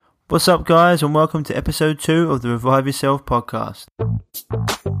What's up, guys, and welcome to episode 2 of the Revive Yourself podcast.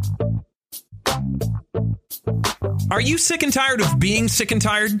 Are you sick and tired of being sick and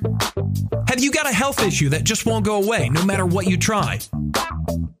tired? Have you got a health issue that just won't go away no matter what you try?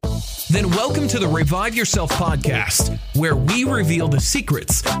 Then welcome to the Revive Yourself podcast, where we reveal the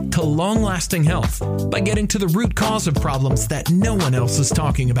secrets to long-lasting health by getting to the root cause of problems that no one else is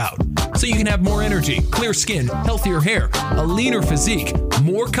talking about. So you can have more energy, clear skin, healthier hair, a leaner physique,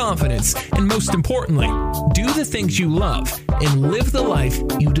 more confidence, and most importantly, do the things you love and live the life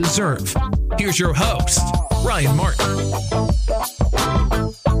you deserve. Here's your host, Ryan Martin.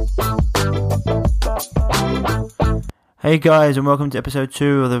 Hey guys, and welcome to episode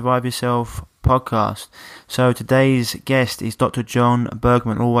 2 of the Revive Yourself podcast. So today's guest is Dr. John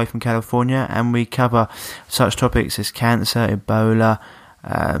Bergman, all the way from California, and we cover such topics as cancer, Ebola,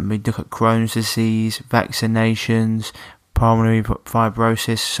 we look at Crohn's disease, vaccinations, pulmonary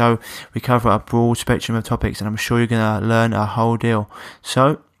fibrosis. So we cover a broad spectrum of topics, and I'm sure you're going to learn a whole deal.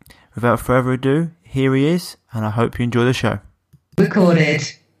 So without further ado, here he is, and I hope you enjoy the show.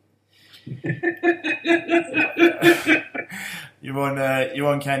 Recorded. You're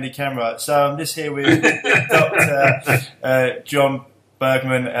on Candy Camera. So I'm just here with Dr. John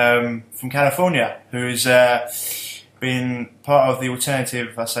Bergman from California, who's been part of the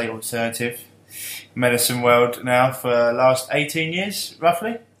alternative medicine world now for the last 18 years,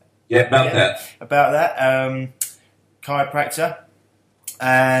 roughly. Yeah, about that. Chiropractor,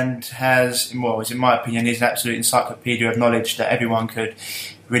 and has, well, in my opinion, is an absolute encyclopedia of knowledge that everyone could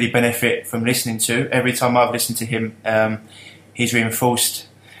really benefit from listening to. Every time I've listened to him, he's reinforced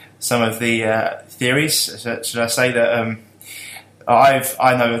some of the theories. Should I say that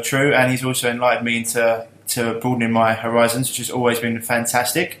I know are true, and he's also enlightened me into broadening my horizons, which has always been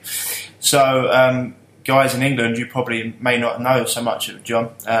fantastic. So, guys in England, you probably may not know so much of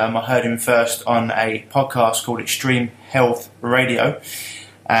John. I heard him first on a podcast called Extreme Health Radio,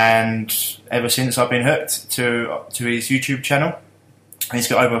 and ever since I've been hooked to his YouTube channel. And he's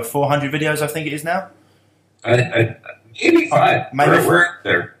got over 400 videos, I think it is now. Maybe five.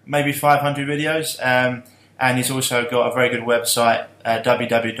 Maybe 500 videos. And he's also got a very good website,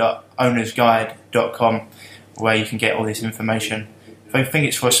 www.ownersguide.com, where you can get all this information. I think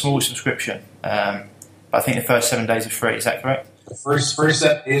it's for a small subscription. But I think the first 7 days are free. Is that correct? The first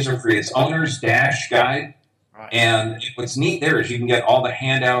 7 days are free. It's Owner's-Guide. Right. And what's neat there is you can get all the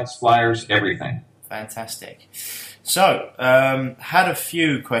handouts, flyers, everything. Fantastic. So, had a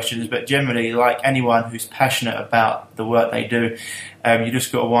few questions, but generally, like anyone who's passionate about the work they do, you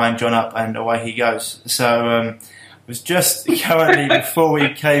just got to wind John up and away he goes. So, was just currently, before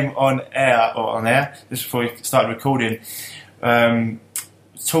we came on air, just before we started recording,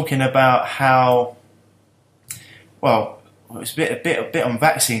 talking about how, well, it was a bit on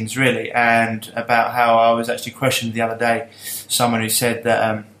vaccines really, and about how I was actually questioned the other day, someone who said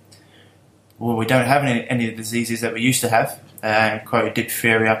that, well, we don't have any of the diseases that we used to have, and quoted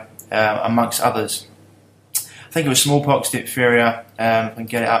diphtheria, amongst others. I think it was smallpox, diphtheria, and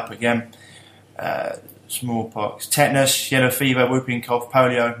get it up again, smallpox, tetanus, yellow fever, whooping cough,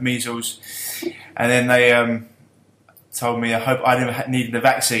 polio, measles, and then they told me I hope I never needed the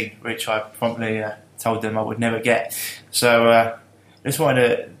vaccine, which I promptly told them I would never get. So just wanted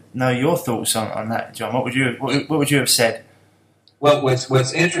to know your thoughts on that, John. What would you have said? Well,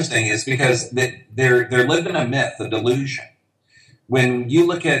 what's interesting is because they're living a myth, a delusion. When you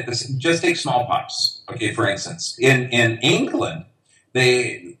look at this, just take smallpox, okay, for instance. In England,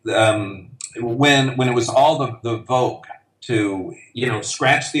 they when it was all the vogue to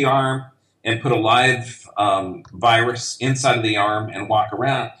scratch the arm and put a live virus inside of the arm and walk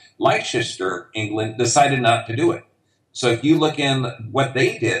around, Leicester, England, decided not to do it. So if you look in what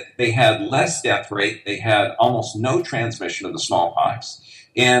they did, they had less death rate, they had almost no transmission of the smallpox,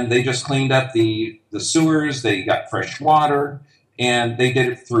 and they just cleaned up the sewers, they got fresh water, and they did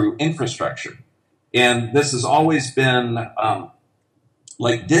it through infrastructure. And this has always been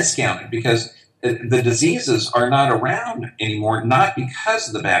discounted because the diseases are not around anymore, not because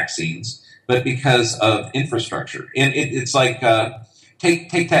of the vaccines, but because of infrastructure. And it's like, take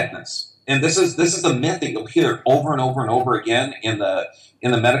tetanus. And this is a myth that you'll hear over and over and over again in the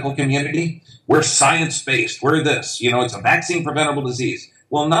medical community. We're science-based. We're this. It's a vaccine-preventable disease.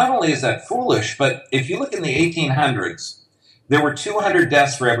 Well, not only is that foolish, but if you look in the 1800s, there were 200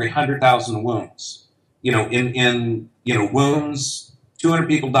 deaths for every 100,000 wounds. In wounds, 200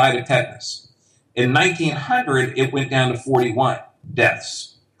 people died of tetanus. In 1900, it went down to 41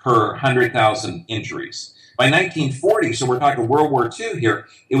 deaths per 100,000 injuries. By 1940, so we're talking World War II here,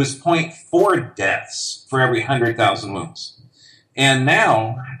 it was 0.4 deaths for every 100,000 wounds. And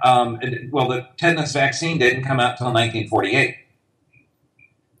now, the tetanus vaccine didn't come out until 1948.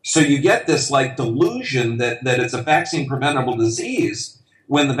 So you get this like delusion that it's a vaccine preventable disease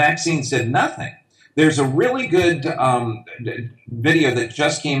when the vaccines did nothing. There's a really good video that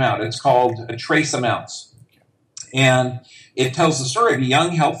just came out. It's called Trace Amounts. And it tells the story of a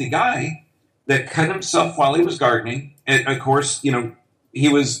young, healthy guy that cut himself while he was gardening. And of course, he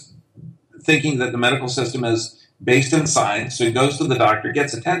was thinking that the medical system is based in science. So he goes to the doctor,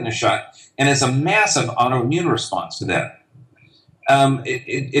 gets a tetanus shot, and has a massive autoimmune response to that.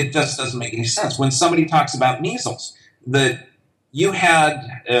 It just doesn't make any sense. When somebody talks about measles, that you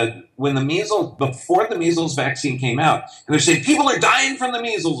had before the measles vaccine came out, and they're saying people are dying from the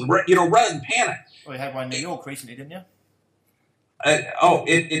measles, run, panic. Well, you had one in New York recently, didn't you?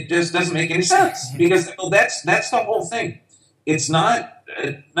 It just doesn't make any sense because that's the whole thing. It's not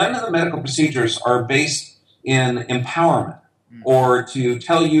none of the medical procedures are based in empowerment or to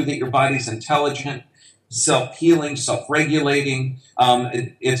tell you that your body's intelligent, self-healing, self-regulating.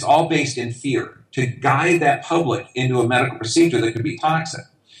 It's all based in fear to guide that public into a medical procedure that could be toxic.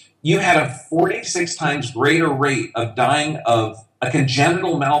 You had a 46 times greater rate of dying of a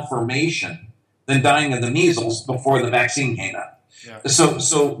congenital malformation than dying of the measles before the vaccine came out. Yeah.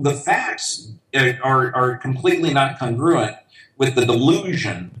 So the facts are completely not congruent with the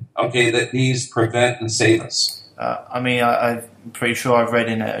delusion, that these prevent and save us. I'm pretty sure I've read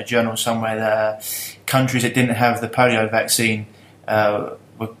in a journal somewhere that countries that didn't have the polio vaccine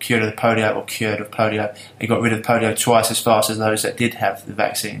were cured of polio. They got rid of polio twice as fast as those that did have the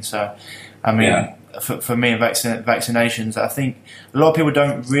vaccine. So, for me, vaccinations, I think a lot of people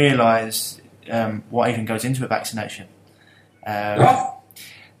don't realise what even goes into a vaccination.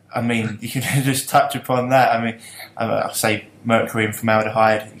 You can just touch upon that. I'll say mercury and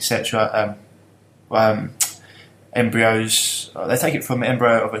formaldehyde, etc. Embryos, they take it from the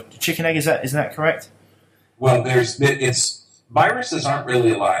embryo of a chicken egg. Isn't that correct? Well, viruses aren't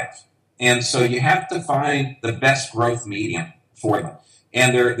really alive, and so you have to find the best growth medium for them.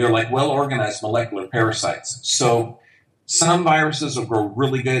 And they're like well-organized molecular parasites. So some viruses will grow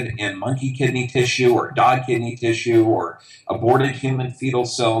really good in monkey kidney tissue or dog kidney tissue or aborted human fetal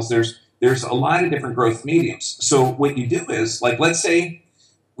cells. There's a lot of different growth mediums. So what you do is, like, let's say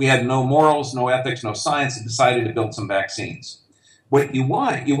we had no morals, no ethics, no science, and decided to build some vaccines. What you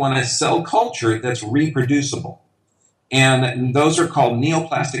want a cell culture that's reproducible. And those are called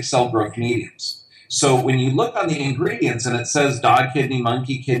neoplastic cell growth mediums. So when you look on the ingredients and it says dog kidney,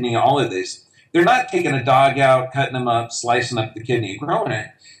 monkey kidney, all of these, they're not taking a dog out, cutting them up, slicing up the kidney, and growing it.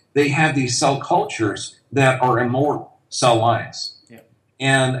 They have these cell cultures that are immortal cell lines. Yeah.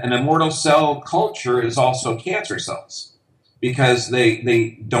 And an immortal cell culture is also cancer cells because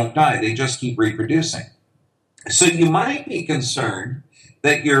they don't die. They just keep reproducing. So you might be concerned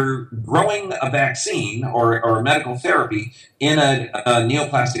that you're growing a vaccine or a medical therapy in a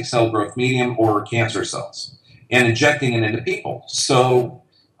neoplastic cell growth medium or cancer cells and injecting it into people. So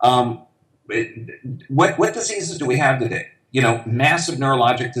what diseases do we have today? Massive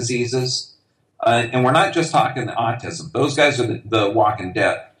neurologic diseaes. And we're not just talking autism. Those guys are the walking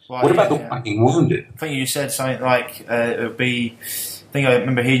dead. Well, what about the walking wounded? I think you said something like it would be... I think I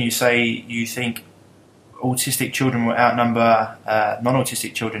remember hearing you say you think autistic children will outnumber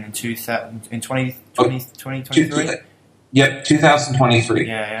non-autistic children in 2023? Yep, 2023.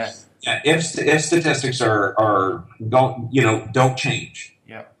 Yeah. If statistics don't change.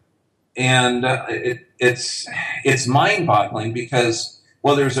 Yeah. And it's mind-boggling because,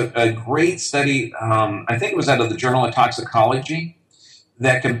 there's a great study, I think it was out of the Journal of Toxicology,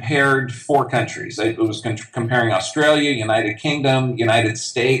 that compared 4 countries. It was comparing Australia, United Kingdom, United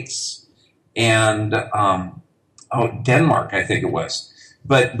States, and Denmark, I think it was.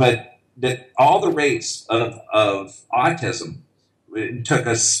 But that all the rates of autism took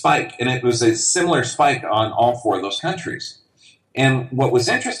a spike, and it was a similar spike on all 4 of those countries. And what was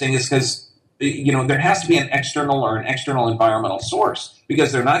interesting is because there has to be an external environmental source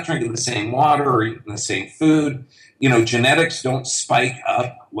because they're not drinking the same water or eating the same food. Genetics don't spike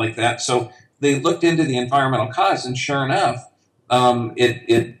up like that. So they looked into the environmental cause, and sure enough,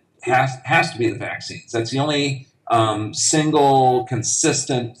 it has to be the vaccines. That's the only single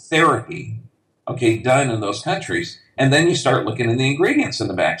consistent therapy, done in those countries. And then you start looking at the ingredients in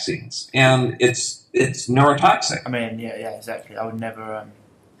the vaccines, and it's neurotoxic. Yeah, exactly. I would never,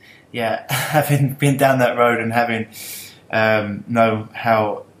 having been down that road and having know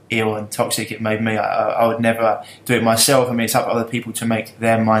how ill and toxic it made me, I would never do it myself. It's up to other people to make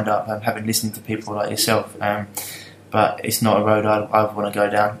their mind up, having listened to people like yourself. But it's not a road I want to go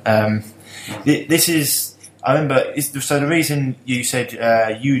down. This is I remember, so the reason you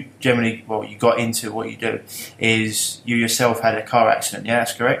said you generally, you got into what you do is you yourself had a car accident, yeah,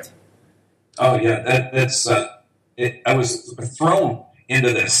 that's correct? Oh, yeah, that's I was thrown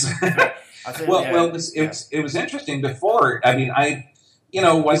into this. It was interesting before. I mean, I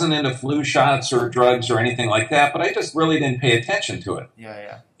wasn't into flu shots or drugs or anything like that, but I just really didn't pay attention to it.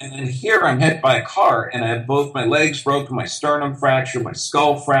 Yeah. And then here I'm hit by a car, and I have both my legs broken, my sternum fractured, my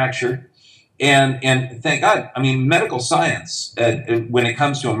skull fractured. And thank God, I mean, medical science, when it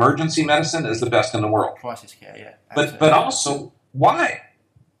comes to emergency medicine, is the best in the world. Crisis care, yeah. But also, why?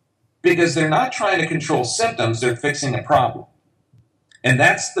 Because they're not trying to control symptoms, they're fixing a problem. And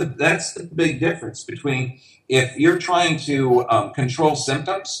that's the big difference between if you're trying to control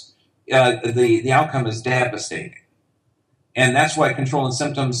symptoms, the outcome is devastating. And that's why controlling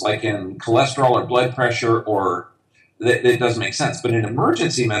symptoms like in cholesterol or blood pressure it doesn't make sense. But in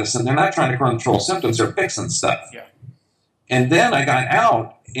emergency medicine, they're not trying to control symptoms, they're fixing stuff. Yeah. And then I got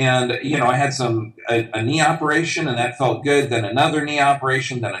out and, I had a knee operation and that felt good. Then another knee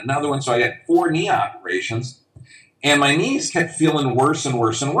operation, then another one. So I had 4 knee operations and my knees kept feeling worse and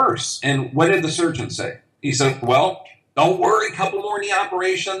worse and worse. And what did the surgeon say? He said, well, don't worry, a couple more knee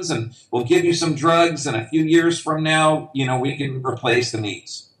operations and we'll give you some drugs. And a few years from now, we can replace the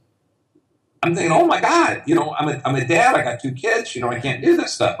knees. I'm thinking, oh my God, I'm a dad. I got 2 kids. I can't do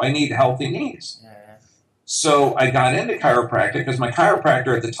this stuff. I need healthy knees. Yeah. So I got into chiropractic because my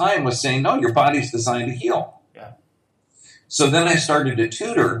chiropractor at the time was saying, no, your body's designed to heal. Yeah. So then I started to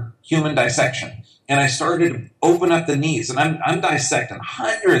tutor human dissection, and I started to open up the knees, and I'm dissecting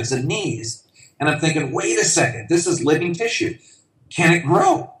hundreds of knees, and I'm thinking, wait a second, this is living tissue. Can it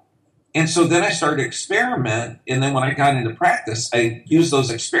grow? And so then I started to experiment, and then when I got into practice, I used those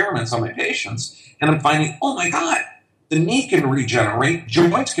experiments on my patients, and I'm finding, oh my God, the knee can regenerate,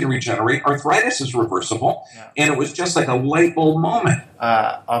 joints can regenerate, arthritis is reversible, and it was just like a light bulb moment.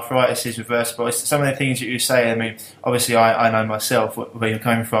 Arthritis is reversible. It's some of the things that you say, I mean, obviously I know myself where you're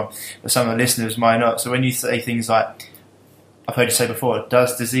coming from, but some of the listeners might not. So when you say things like, I've heard you say before,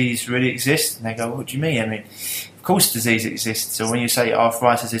 does disease really exist? And they go, what do you mean? I mean, of course disease exists. So when you say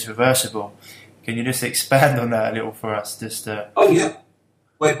arthritis is reversible, can you just expand on that a little for us? Oh, yeah.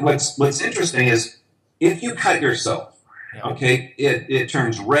 What's interesting is if you cut yourself, okay, it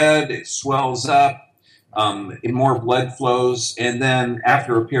turns red, it swells up, more blood flows, and then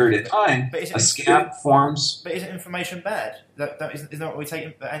after a period of time, a scab forms. But isn't inflammation bad? Isn't that what we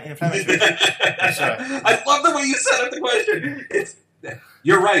take anti-inflammatory? I love the way you set up the question.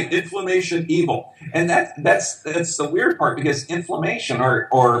 You're right, inflammation, evil. And that's the weird part, because inflammation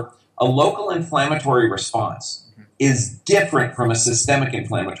or a local inflammatory response is different from a systemic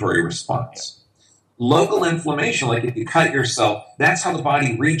inflammatory response. Local inflammation, like if you cut yourself, that's how the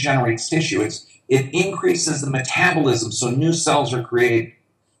body regenerates tissue. It increases the metabolism, so new cells are created.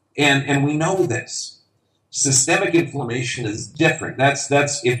 And we know this. Systemic inflammation is different. That's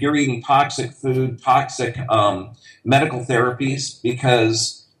if you're eating toxic food, toxic medical therapies,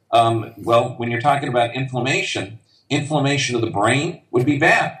 because, when you're talking about inflammation of the brain would be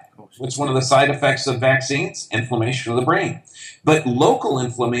bad. What's one of the side effects of vaccines? Inflammation of the brain. But local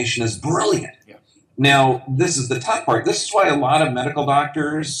inflammation is brilliant. Now, this is the tough part. This is why a lot of medical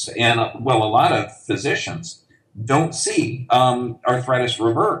doctors and, a lot of physicians don't see arthritis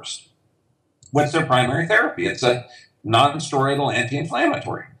reversed. What's their primary therapy? It's a non-steroidal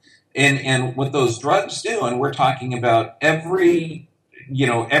anti-inflammatory. And what those drugs do, and we're talking about every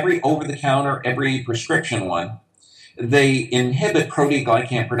over-the-counter, every prescription one, they inhibit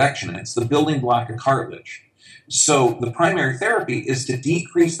proteoglycan production. It's the building block of cartilage. So the primary therapy is to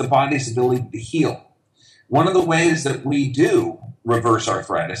decrease the body's ability to heal. One of the ways that we do reverse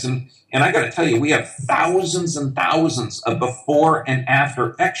arthritis, and I got to tell you, we have thousands and thousands of before and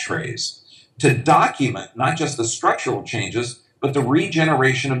after x-rays to document not just the structural changes, but the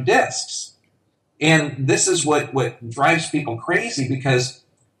regeneration of discs. And this is what drives people crazy, because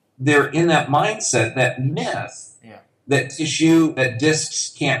they're in that mindset, that myth, that discs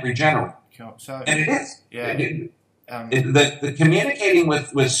can't regenerate. So, and it is. Yeah. The communicating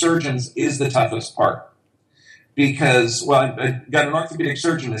with surgeons is the toughest part. Because, I got an orthopedic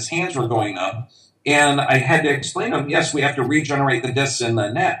surgeon, his hands were going up, and I had to explain to him, yes, we have to regenerate the discs in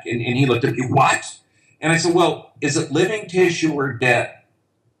the neck. And he looked at me, what? And I said, well, is it living tissue or dead?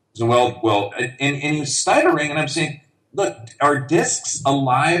 He said, and he was stuttering, and I'm saying, look, are discs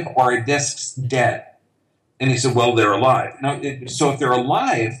alive or are discs dead? And he said, well, they're alive. Now, so if they're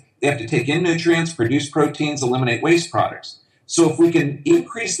alive, they have to take in nutrients, produce proteins, eliminate waste products. So if we can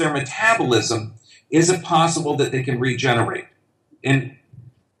increase their metabolism, is it possible that they can regenerate? And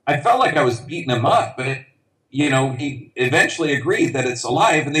I felt like I was beating him up, but he eventually agreed that it's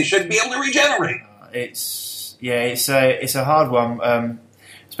alive and they should be able to regenerate. It's a hard one.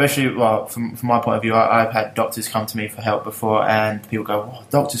 Especially, from my point of view, I've had doctors come to me for help before, and people go, "Oh,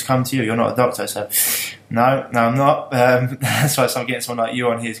 doctors come to you? You're not a doctor." So, no, I'm not. That's why getting someone like you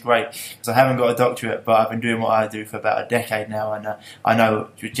on here is great, because I haven't got a doctorate, but I've been doing what I do for about a decade now, and I know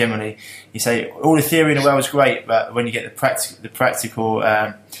generally, you say all the theory in the world is great, but when you get the practical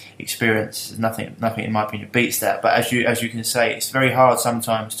experience, nothing in my opinion beats that. But as you can say, it's very hard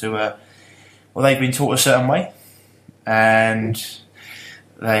sometimes to. They've been taught a certain way, and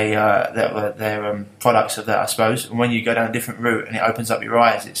they're products of that, I suppose. And when you go down a different route and it opens up your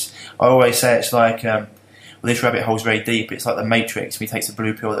eyes, I always say it's like, this rabbit hole's very deep. It's like the Matrix. When you take the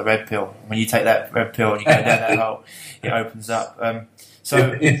blue pill or the red pill. When you take that red pill and you go down that hole, it opens up. It's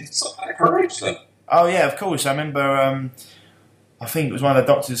a lot of courage, though. Oh yeah, of course. I remember. I think it was one of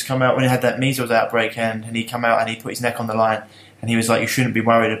the doctors come out when he had that measles outbreak, and he come out and he put his neck on the line, and he was like, "You shouldn't be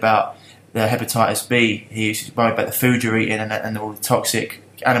worried about the hepatitis B. He was worried about the food you're eating and all the toxic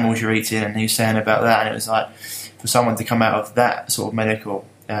animals you're eating," and he was saying about that, and it was like, for someone to come out of that sort of medical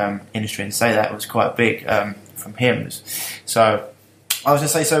industry and say that was quite big from him. So I was going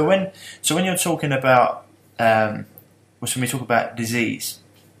to say, so when you're talking about when we talk about disease,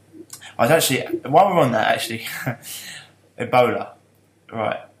 I was actually, while we're on that, actually, Ebola,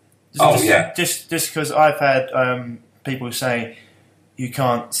 right? Just because I've had people say, you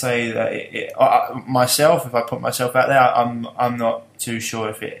can't say that myself. If I put myself out there, I'm not too sure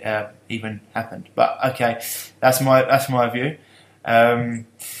if it even happened. But okay, that's my view, and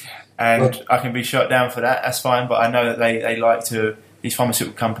I can be shot down for that. That's fine. But I know that they like to. These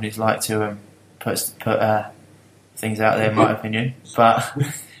pharmaceutical companies like to put things out there, in my opinion. But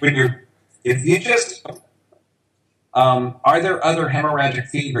are there other hemorrhagic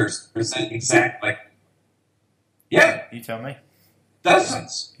fevers that present exactly? Yeah, you tell me.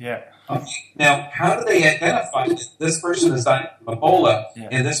 Dozens. Yeah. Now, how do they identify that this person is dying from Ebola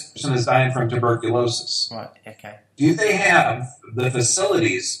and this person is dying from tuberculosis? Right. Okay. Do they have the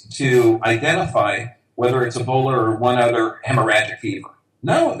facilities to identify whether it's Ebola or one other hemorrhagic fever?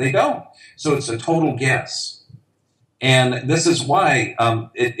 No, they don't. So it's a total guess. And this is why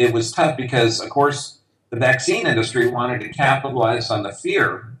it was tough, because, of course, the vaccine industry wanted to capitalize on the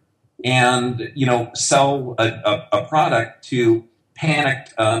fear and, sell a product to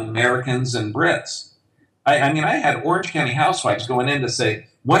panicked Americans and Brits. I had Orange County housewives going in to say,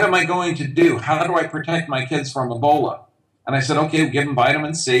 what am I going to do? How do I protect my kids from Ebola? And I said, okay, give them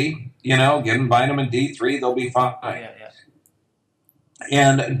vitamin C, give them vitamin D3, they'll be fine.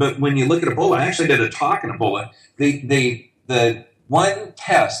 Yeah. But when you look at Ebola, I actually did a talk on Ebola. The one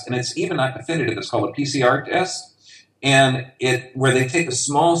test, and it's even not definitive, it's called a PCR test, and where they take a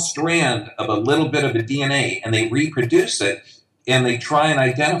small strand of a little bit of a DNA and they reproduce it, and they try and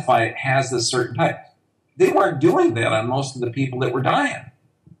identify it has this certain type. They weren't doing that on most of the people that were dying.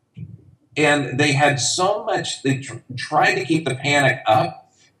 And they had so much, they tried to keep the panic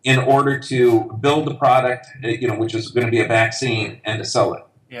up in order to build the product, which is going to be a vaccine, and to sell it.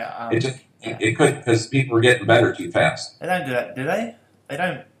 Yeah. It couldn't, because people were getting better too fast. They don't do that, do they? They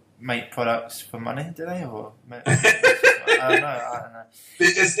don't make products for money, do they? Or I don't know.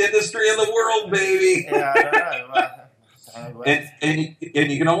 Biggest industry in the world, baby. Yeah, I don't know. And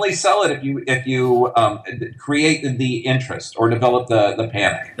you can only sell it if you create the interest or develop the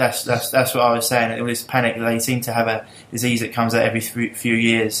panic. That's what I was saying. It was panic. They seem to have a disease that comes out every few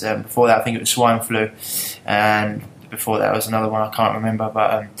years. Before that, I think it was swine flu, and before that was another one I can't remember.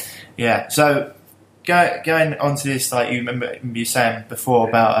 But yeah. So going on to this, like you remember you saying before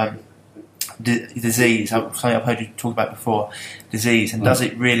about disease. Something I've heard you talk about before, disease, and does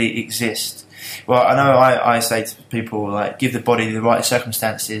it really exist? Well, I know I say to people, like, give the body the right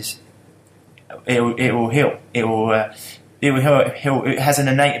circumstances, it will heal. It will heal. It has an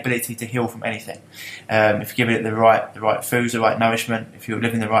innate ability to heal from anything. If you give it the right foods, the right nourishment, if you're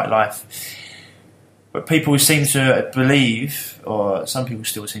living the right life. But people seem to believe, or some people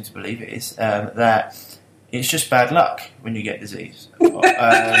still seem to believe it is, that it's just bad luck when you get disease.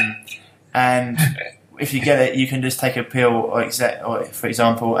 And if you get it, you can just take a pill, or for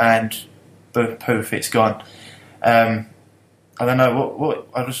example, and poof, it's gone. I don't know what.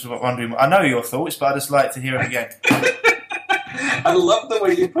 I was just wondering. I know your thoughts, but I just like to hear it again. I love the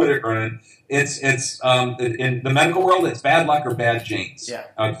way you put it, Ronan. It's in the medical world, it's bad luck or bad genes. Yeah.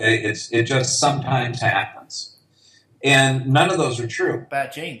 Okay. It just sometimes happens, and none of those are true.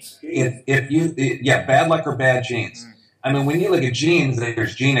 Bad genes. Bad luck or bad genes. I mean, when you look at genes,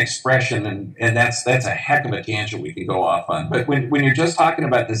 there's gene expression, and that's a heck of a tangent we could go off on. But when you're just talking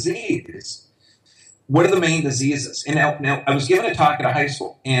about disease, what are the main diseases? And now I was giving a talk at a high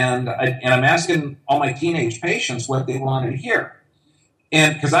school, and I'm asking all my teenage patients what they wanted to hear.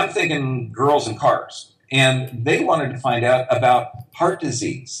 And because I'm thinking girls and cars, and they wanted to find out about heart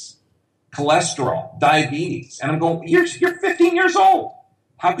disease, cholesterol, diabetes. And I'm going, you're 15 years old.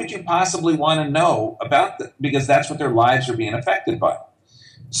 How could you possibly want to know about that? Because that's what their lives are being affected by.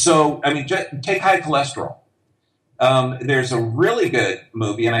 So, I mean, just take high cholesterol. There's a really good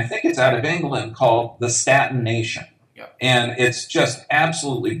movie, and I think it's out of England, called The Statin Nation. Yeah. And it's just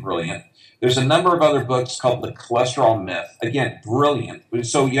absolutely brilliant. There's a number of other books called The Cholesterol Myth. Again, brilliant.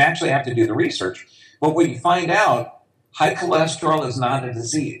 So you actually have to do the research. But what you find out, high cholesterol is not a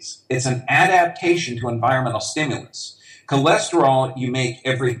disease. It's an adaptation to environmental stimulus. Cholesterol, you make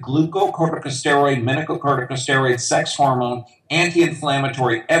every glucocorticosteroid, minocorticosteroid, sex hormone,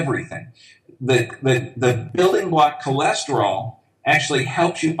 anti-inflammatory, everything. The building block cholesterol actually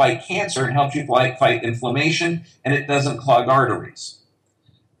helps you fight cancer and helps you fight inflammation, and it doesn't clog arteries.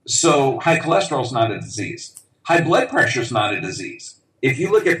 So high cholesterol is not a disease. High blood pressure is not a disease. If you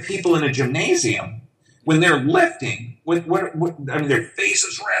look at people in a gymnasium, when they're lifting, their face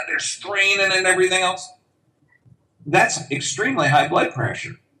is red, they're straining and everything else, that's extremely high blood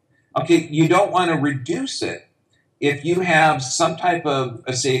pressure. Okay, you don't want to reduce it if you have some type of,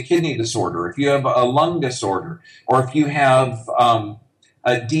 say, a kidney disorder, if you have a lung disorder, or if you have a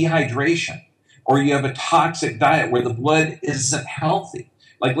dehydration, or you have a toxic diet where the blood isn't healthy.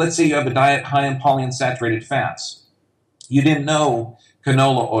 Like, let's say you have a diet high in polyunsaturated fats. You didn't know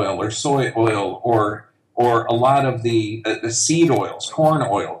canola oil or soy oil or a lot of the seed oils, corn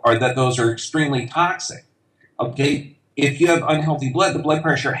oil, or that those are extremely toxic. Okay, if you have unhealthy blood, the blood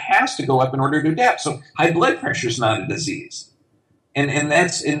pressure has to go up in order to adapt. So high blood pressure is not a disease, and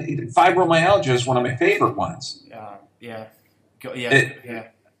fibromyalgia is one of my favorite ones. Yeah.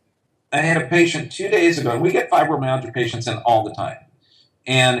 I had a patient 2 days ago, and we get fibromyalgia patients in all the time,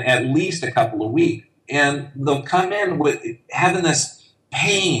 and at least a couple a week, and they'll come in with having this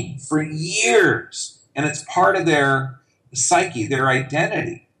pain for years, and it's part of their psyche, their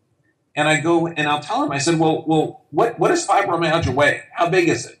identity. And I go and I'll tell them, I said, well, what does fibromyalgia weigh? How big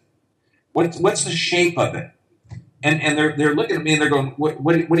is it? What's the shape of it? And they're looking at me and they're going, what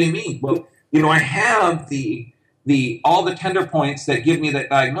do you mean? Well, I have all the tender points that give me that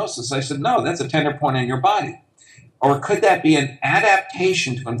diagnosis. I said, no, that's a tender point in your body. Or could that be an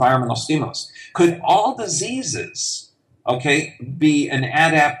adaptation to environmental stimulus? Could all diseases, be an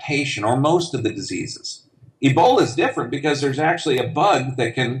adaptation, or most of the diseases? Ebola is different because there's actually a bug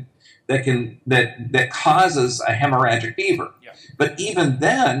that causes a hemorrhagic fever. Yeah. But even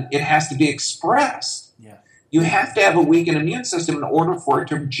then, it has to be expressed. Yeah. You have to have a weakened immune system in order for it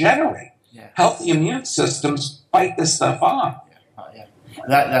to regenerate. Yeah. Healthy immune systems fight this stuff off. Yeah.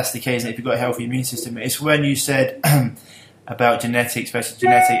 That's the case. If you've got a healthy immune system, it's when you said about genetics versus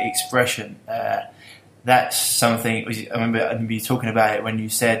genetic expression. That's something. I remember you talking about it when you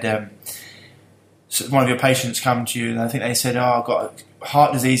said one of your patients come to you and I think they said, I've got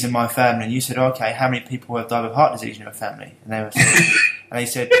heart disease in my family, and you said, okay, how many people have died of heart disease in your family? And they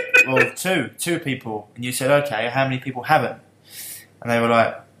said, well, two people. And you said, okay, how many people haven't? And they were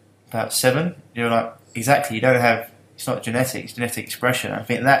like, about 7. You were like, exactly, you don't have, it's not genetics, it's genetic expression. I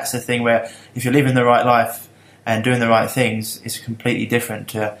think that's the thing where if you're living the right life and doing the right things, it's completely different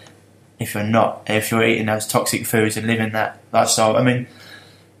to if you're eating those toxic foods and living that lifestyle. I mean,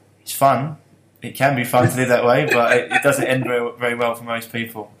 it's fun. It can be fun to live that way, but it doesn't end very, very well for most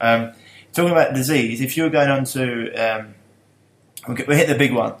people. Talking about disease, if you're going on to... we'll hit the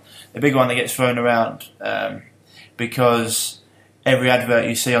big one that gets thrown around because every advert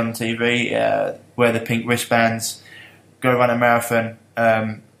you see on TV, wear the pink wristbands, go run a marathon.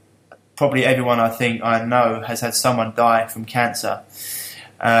 Probably everyone I think I know has had someone die from cancer.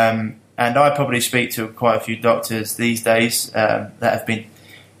 And I probably speak to quite a few doctors these days that have been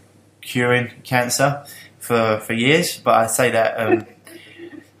curing cancer for years, but I say that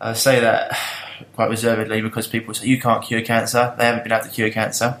quite reservedly because people say you can't cure cancer. They haven't been able to cure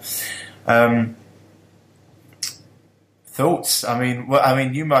cancer. Thoughts? I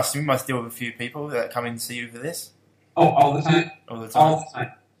mean, you must deal with a few people that come in to see you for this. Oh, all the time. All the time.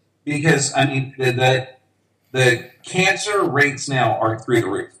 Because I mean, the cancer rates now are through the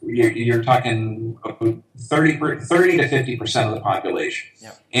roof. You're talking 30 to 50% of the population.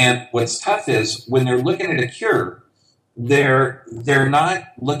 Yeah. And what's tough is when they're looking at a cure, they're not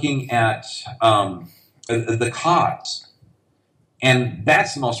looking at the cause. And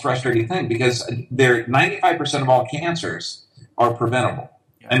that's the most frustrating thing because 95% of all cancers are preventable.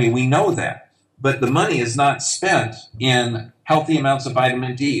 Yeah. I mean, we know that. But the money is not spent in healthy amounts of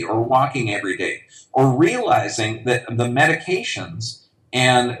vitamin D or walking every day, or realizing that the medications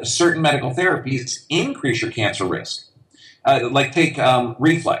and certain medical therapies increase your cancer risk. Like take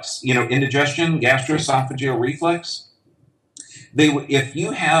reflux, indigestion, gastroesophageal reflux. If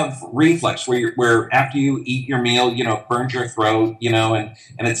you have reflux where after you eat your meal, it burns your throat,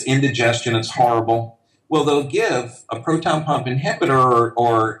 and it's indigestion, it's horrible. Well, they'll give a proton pump inhibitor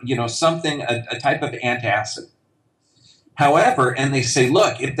or something, a type of antacid. However, and they say,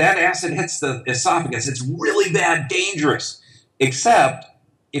 look, if that acid hits the esophagus, it's really bad, dangerous. Except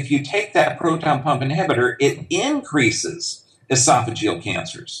if you take that proton pump inhibitor, it increases esophageal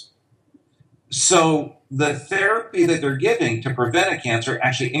cancers. So the therapy that they're giving to prevent a cancer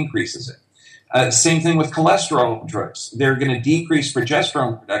actually increases it. Same thing with cholesterol drugs. They're going to decrease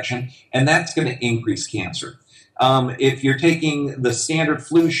progesterone production, and that's going to increase cancer. If you're taking the standard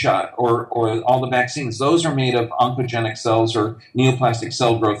flu shot or all the vaccines, those are made of oncogenic cells or neoplastic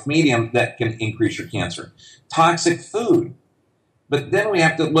cell growth medium that can increase your cancer. Toxic food. But then we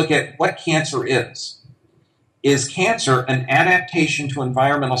have to look at what cancer is. Is cancer an adaptation to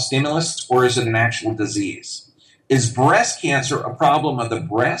environmental stimulus, or is it an actual disease? Is breast cancer a problem of the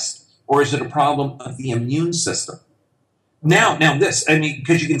breast, or is it a problem of the immune system? Now this,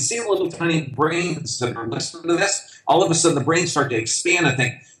 because you can see little tiny brains that are listening to this, all of a sudden the brains start to expand and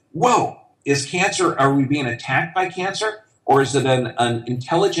think, whoa, is cancer, are we being attacked by cancer? Or is it an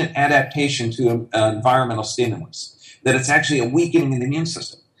intelligent adaptation to environmental stimulus? That it's actually a weakening in the immune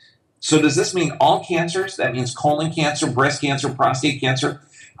system. So does this mean all cancers? That means colon cancer, breast cancer, prostate cancer.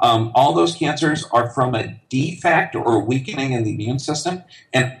 All those cancers are from a defect or a weakening in the immune system,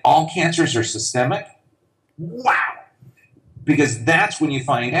 and all cancers are systemic? Wow! Because that's when you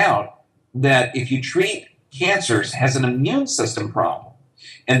find out that if you treat cancers as an immune system problem,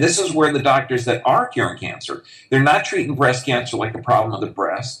 and this is where the doctors that are curing cancer, they're not treating breast cancer like a problem of the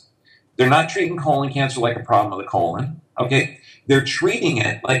breast. They're not treating colon cancer like a problem of the colon. Okay? They're treating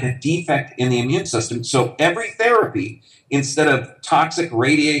it like a defect in the immune system. So every therapy, instead of toxic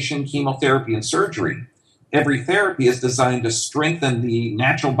radiation, chemotherapy, and surgery, every therapy is designed to strengthen the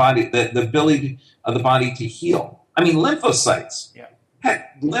natural body, the ability of the body to heal. Lymphocytes. Yeah.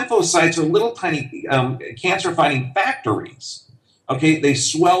 Heck, lymphocytes are little tiny cancer-fighting factories. Okay, they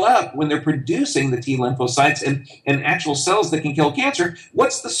swell up when they're producing the T lymphocytes and actual cells that can kill cancer.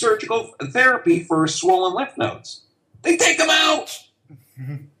 What's the surgical therapy for swollen lymph nodes? They take them out.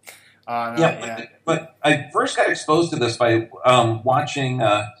 But I first got exposed to this by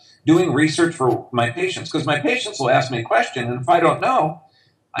doing research for my patients, because my patients will ask me a question, and if I don't know,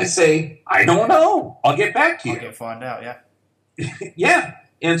 I say, I don't know. I'll get back to you. I'll find out, yeah. Yeah.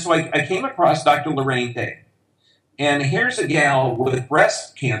 And so I came across Dr. Lorraine Day. And here's a gal with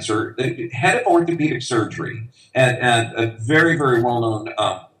breast cancer, head of orthopedic surgery at a very, very well-known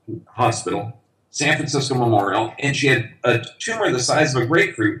hospital, San Francisco Memorial, and she had a tumor the size of a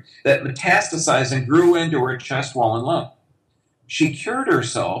grapefruit that metastasized and grew into her chest wall and lung. She cured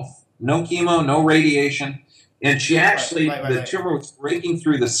herself, no chemo, no radiation, and she actually, the tumor was breaking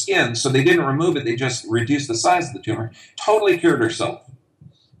through the skin, so they didn't remove it, they just reduced the size of the tumor, totally cured herself.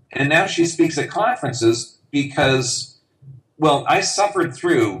 And now she speaks at conferences because, well, I suffered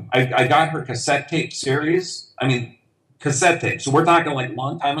through, I got her cassette tape series, cassette tape, so we're talking like a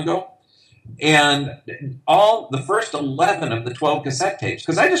long time ago. And all the first 11 of the 12 cassette tapes,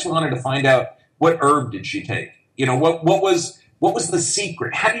 because I just wanted to find out what herb did she take? What was the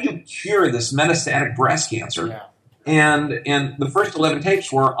secret? How do you cure this metastatic breast cancer? Yeah. And the first 11 tapes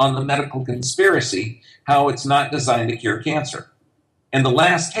were on the medical conspiracy, how it's not designed to cure cancer. And the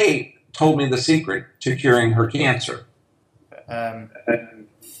last tape told me the secret to curing her cancer.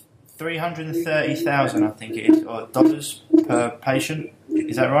 330,000, I think it is, or dollars per patient.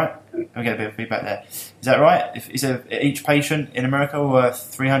 Is that right? I'll get a bit of feedback there. Is that right? Is each patient in America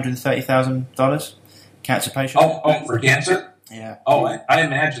worth $330,000? Cancer patient? Oh, for cancer? Yeah. Oh, I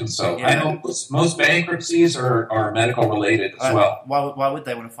imagine so. Yeah. I know most bankruptcies are medical related as well. Why would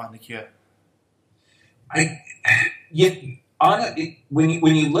they want to find the cure?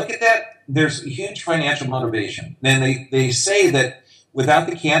 When you look at that, there's huge financial motivation. And they say that without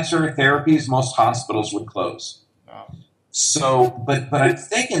the cancer therapies, most hospitals would close. So, but I'm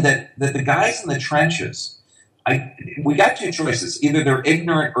thinking that the guys in the trenches, we got two choices: either they're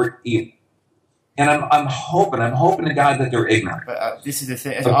ignorant or evil. And I'm hoping to God that they're ignorant. But this is the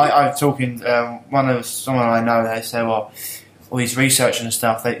thing. I'm talking someone I know. They say, well, all these research and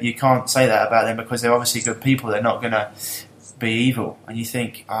stuff, that you can't say that about them because they're obviously good people. They're not going to be evil. And you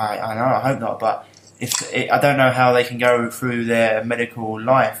think, I know, I hope not. But I don't know how they can go through their medical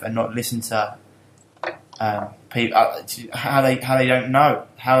life and not listen to people how they don't know,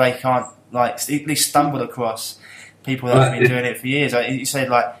 how they can't like at least stumble across people that have been doing it for years. Like you said,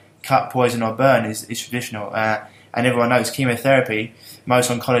 like cut, poison, or burn is traditional, and everyone knows chemotherapy. Most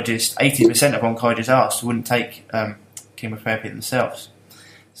oncologists, 80% of oncologists asked, wouldn't take chemotherapy themselves.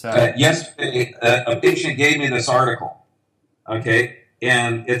 So yesterday, a patient gave me this article. Okay,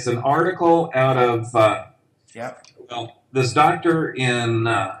 and it's an article out of this doctor in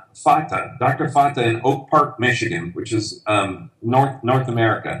Dr. Fata in Oak Park, Michigan, which is North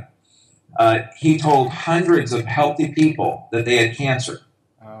America. He told hundreds of healthy people that they had cancer.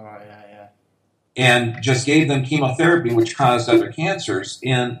 Oh, yeah. And just gave them chemotherapy, which caused other cancers.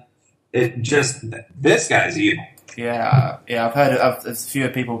 And this guy's evil. Yeah, I've heard a few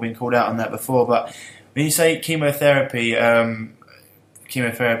people have been called out on that before. But when you say chemotherapy,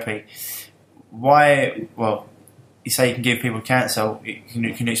 why? Well, you say you can give people cancer. Can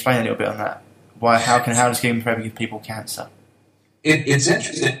you explain a little bit on that? Why? How does chemotherapy give people cancer? It's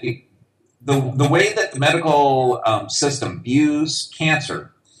interesting. The way that the medical system views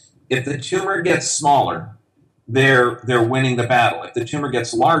cancer, if the tumor gets smaller, they're winning the battle. If the tumor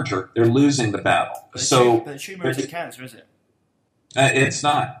gets larger, they're losing the battle. But the tumor isn't cancer, is it? It's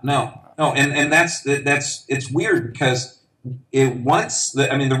not. No, and that's it's weird because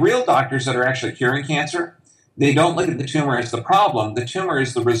the real doctors that are actually curing cancer, they don't look at the tumor as the problem. The tumor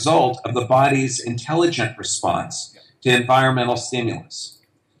is the result of the body's intelligent response to environmental stimulus.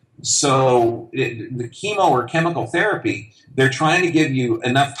 So the chemo or chemical therapy, they're trying to give you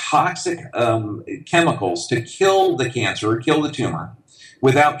enough toxic chemicals to kill the cancer or kill the tumor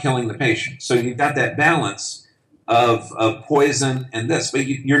without killing the patient. So you've got that balance of poison and this, but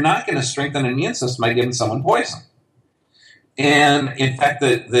you're not going to strengthen an immune system by giving someone poison. And in fact,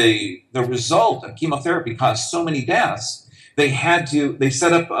 the result of chemotherapy caused so many deaths. They changed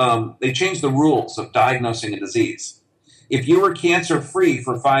the rules of diagnosing a disease. If you were cancer-free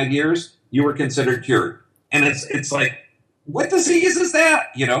for 5 years, you were considered cured. And it's like, what disease is that?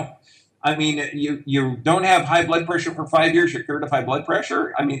 I mean, you don't have high blood pressure for 5 years, you're cured of high blood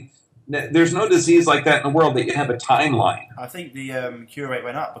pressure? I mean, there's no disease like that in the world that you have a timeline. I think the cure rate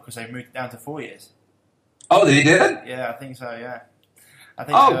went up because they moved it down to 4 years. Oh, they did? Yeah, I think so, yeah. I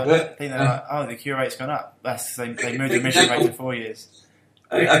Good. think they're like, the cure rate's gone up. They moved the admission rate to 4 years.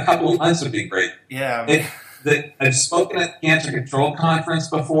 A couple of months would be great. Yeah. I've spoken at the Cancer Control Conference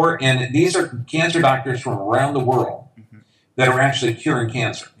before, and these are cancer doctors from around the world that are actually curing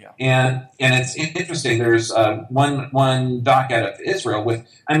cancer. Yeah. And it's interesting. There's one doc out of Israel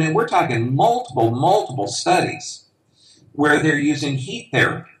we're talking multiple studies where they're using heat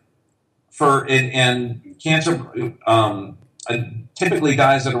therapy and cancer typically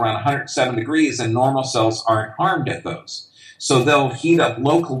dies at around 107 degrees, and normal cells aren't harmed at those. So they'll heat up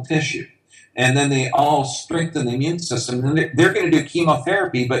local tissue. And then they all strengthen the immune system. And they're going to do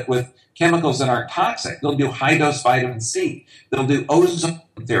chemotherapy, but with chemicals that aren't toxic. They'll do high-dose vitamin C. They'll do ozone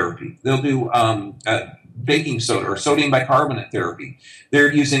therapy. They'll do baking soda or sodium bicarbonate therapy.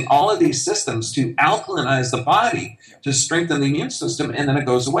 They're using all of these systems to alkalinize the body to strengthen the immune system, and then it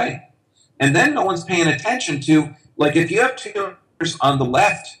goes away. And then no one's paying attention to, like, if you have tumors on the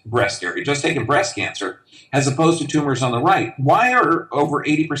left breast area, just taking breast cancer, as opposed to tumors on the right. Why are over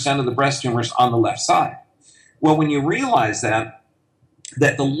 80% of the breast tumors on the left side? Well, when you realize that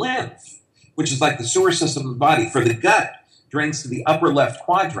the lymph, which is like the sewer system of the body for the gut, drains to the upper left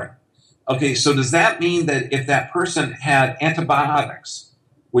quadrant. Okay, so does that mean that if that person had antibiotics,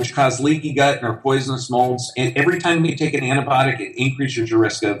 which cause leaky gut or poisonous molds, and every time you take an antibiotic, it increases your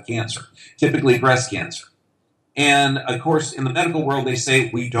risk of cancer, typically breast cancer? And of course, in the medical world, they say,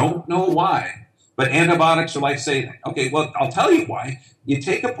 we don't know why, but antibiotics are life-saving. Okay, well, I'll tell you why. You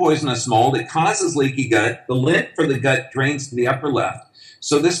take a poisonous mold, it causes leaky gut, the lymph for the gut drains to the upper left.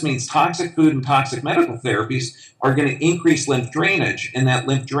 So this means toxic food and toxic medical therapies are going to increase lymph drainage, and that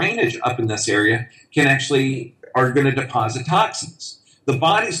lymph drainage up in this area are going to deposit toxins. The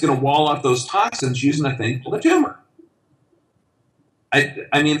body's going to wall off those toxins using a thing called a tumor.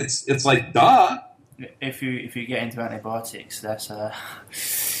 I mean, it's like, duh. If you get into antibiotics, that's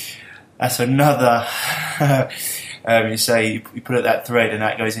another. You say you put at that thread, and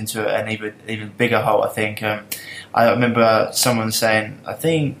that goes into an even bigger hole. I think. I remember someone saying, I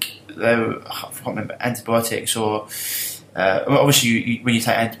think I can't remember, antibiotics or obviously when you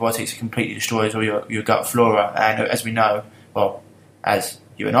take antibiotics, it completely destroys all your gut flora. And as we know, well, as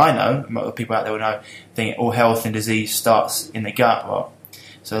you and I know, people out there will know, I think all health and disease starts in the gut. Well,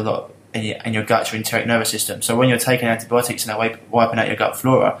 so a lot. And your gut's your enteric nervous system. So when you're taking antibiotics and they're wiping out your gut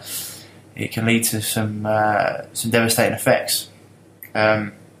flora, it can lead to some devastating effects.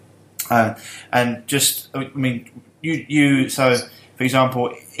 And just, I mean, you. So, for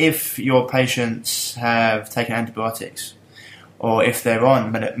example, if your patients have taken antibiotics, or if they're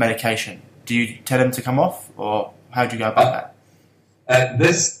on medication, do you tell them to come off, or how do you go about that?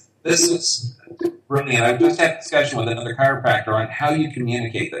 This is brilliant. I just had a discussion with another chiropractor on how you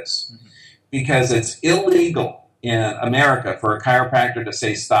communicate this, because it's illegal in America for a chiropractor to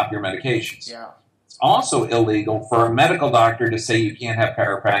say stop your medications. Yeah. It's also illegal for a medical doctor to say you can't have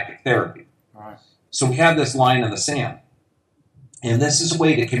chiropractic therapy. Right. So we have this line in the sand. And this is a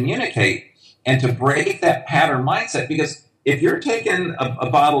way to communicate and to break that pattern mindset, because if you're taking a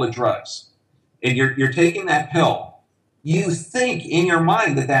bottle of drugs and you're taking that pill, you think in your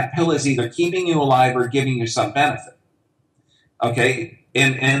mind that pill is either keeping you alive or giving you some benefit. Okay?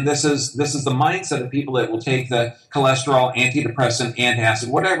 And this is the mindset of people that will take the cholesterol, antidepressant, antacid,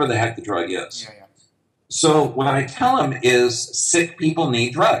 whatever the heck the drug is. Yeah. So what I tell them is sick people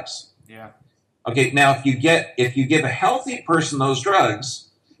need drugs. Yeah. Okay, now if you give a healthy person those drugs,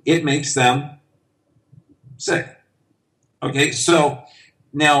 it makes them sick. Okay, so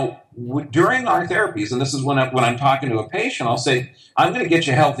now during our therapies, and this is when I'm talking to a patient, I'll say, I'm going to get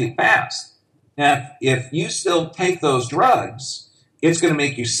you healthy fast. Now, if you still take those drugs, it's going to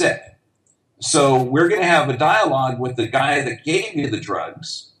make you sick. So we're going to have a dialogue with the guy that gave you the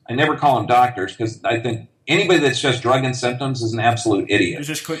drugs. I never call them doctors, because I think anybody that's just drug and symptoms is an absolute idiot.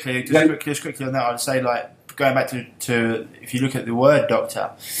 Just quickly on that, I'd say, like, going back to if you look at the word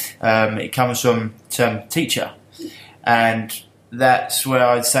doctor, it comes from the term teacher, and that's where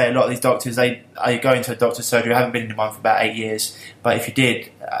I'd say a lot of these doctors, I go into a doctor's surgery. I haven't been in one for about 8 years, but if you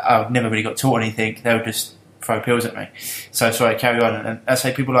did, I've never really got taught anything. They would just throw pills at me. So sorry, carry on. And I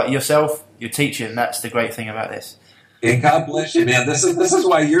say people like yourself, you're teaching. That's the great thing about this. And God bless you, man. This is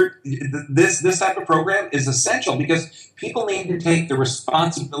why this type of program is essential, because people need to take the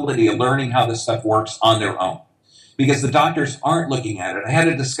responsibility of learning how this stuff works on their own, because the doctors aren't looking at it. I had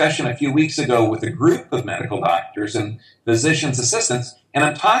a discussion a few weeks ago with a group of medical doctors and physicians' assistants, and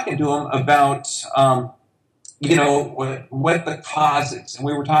I'm talking to them about what the cause is, and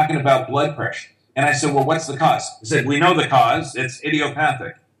we were talking about blood pressure. And I said, well, what's the cause? He said, we know the cause. It's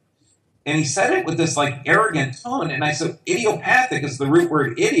idiopathic. And he said it with this like arrogant tone. And I said, idiopathic is the root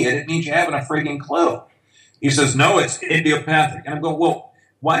word idiot. It means you haven't a frigging clue. He says, no, it's idiopathic. And I'm going, well,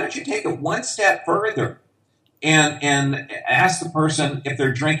 why don't you take it one step further and ask the person if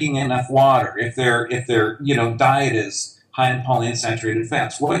they're drinking enough water, if their diet is high in polyunsaturated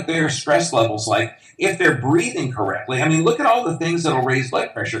fats, what their stress levels like, if they're breathing correctly. I mean, look at all the things that'll raise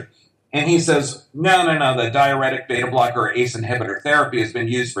blood pressure. And he says, no, the diuretic beta blocker or ACE inhibitor therapy has been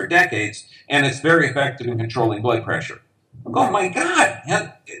used for decades, and it's very effective in controlling blood pressure. I'm going, my God,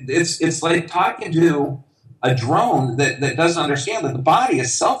 man, it's like talking to a drone that doesn't understand that the body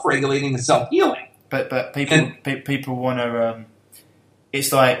is self-regulating and self-healing. But people want to.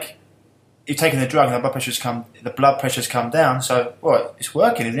 It's like you've taken the drug and the blood pressure's come down. So it's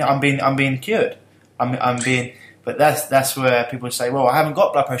working, isn't it? I'm being cured. I'm being. But that's where people say, well, I haven't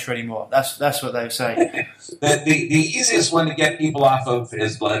got blood pressure anymore. That's what they say. The easiest one to get people off of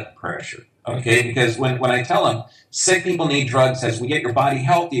is blood pressure. Okay, because when I tell them sick people need drugs, as we get your body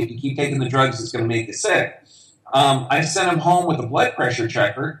healthy, if you keep taking the drugs, it's going to make you sick. I sent them home with a blood pressure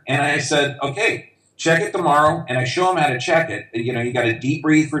checker, and I said, okay, check it tomorrow, and I show them how to check it. You got to deep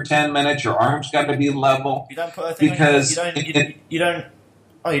breathe for 10 minutes. Your arms got to be level. You don't put a thing because you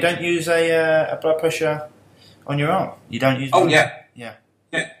don't use a blood pressure on your arm. You don't use. Oh yeah.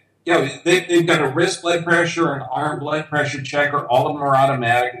 They've got a wrist blood pressure, an arm blood pressure checker. All of them are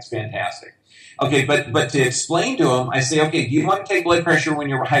automatic. It's fantastic. Okay, but to explain to them, I say, okay, do you want to take blood pressure when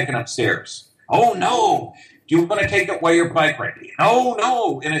you're hiking upstairs? Oh no. Do you want to take it while you're bike riding? Oh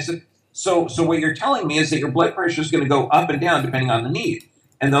no. And I said, so what you're telling me is that your blood pressure is going to go up and down depending on the need.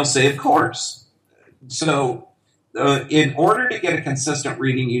 And they'll say, of course. So in order to get a consistent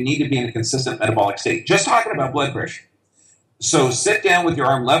reading, you need to be in a consistent metabolic state. Just talking about blood pressure. So sit down with your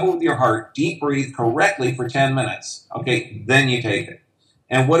arm level with your heart, deep breathe correctly for 10 minutes. Okay, then you take it.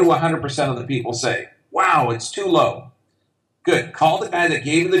 And what do 100% of the people say? Wow, it's too low. Good. Call the guy that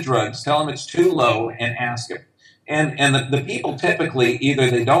gave you the drugs, tell him it's too low, and ask him. And the people typically,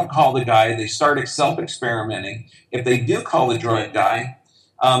 either they don't call the guy, they start self-experimenting. If they do call the drug guy,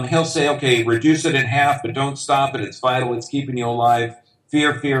 he'll say, okay, reduce it in half, but don't stop it. It's vital. It's keeping you alive.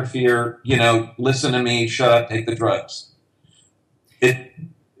 Fear. Listen to me. Shut up. Take the drugs. It's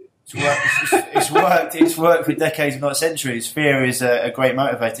worked for decades, if not centuries. Fear is a great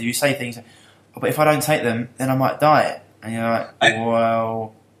motivator. You say things, but if I don't take them, then I might die. And you're like,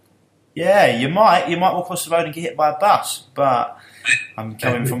 well, Yeah, you might walk across the road and get hit by a bus, but I'm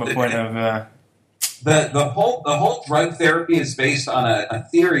coming from a point of the whole drug therapy is based on a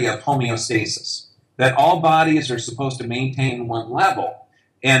theory of homeostasis, that all bodies are supposed to maintain one level,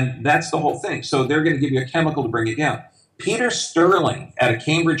 and that's the whole thing. So they're going to give you a chemical to bring it down. Peter Sterling at a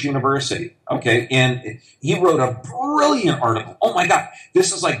Cambridge University, okay, and he wrote a brilliant article. Oh my God,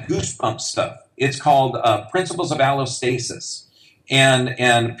 this is like goosebumps stuff. It's called Principles of Allostasis.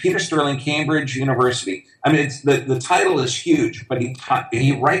 And Peter Sterling, Cambridge University. I mean, the title is huge, but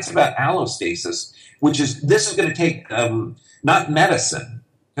he writes about allostasis, this is going to take not medicine,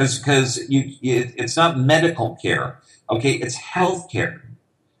 because it's not medical care. Okay, it's health care.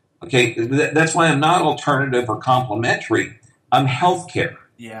 Okay, that's why I'm not alternative or complementary. I'm health care.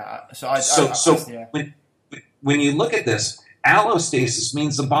 Yeah. When you look at this, allostasis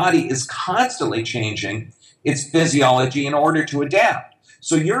means the body is constantly changing its physiology in order to adapt.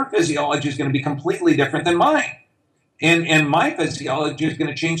 So your physiology is going to be completely different than mine. And my physiology is going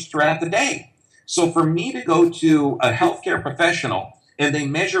to change throughout the day. So for me to go to a healthcare professional and they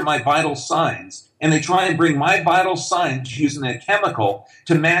measure my vital signs and they try and bring my vital signs using a chemical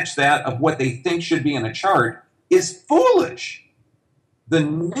to match that of what they think should be in a chart is foolish. The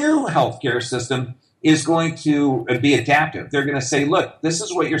new healthcare system is going to be adaptive. They're going to say, look, this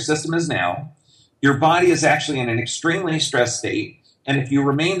is what your system is now. Your body is actually in an extremely stressed state, and if you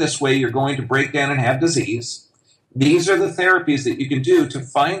remain this way, you're going to break down and have disease. These are the therapies that you can do to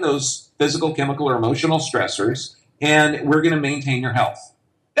find those physical, chemical, or emotional stressors, and we're going to maintain your health.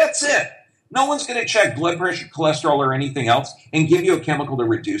 That's it. No one's going to check blood pressure, cholesterol, or anything else and give you a chemical to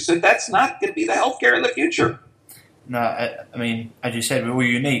reduce it. That's not going to be the healthcare of the future. No, I mean, as you said, we're all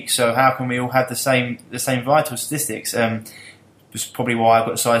unique, so how can we all have the same vital statistics? It's probably why I've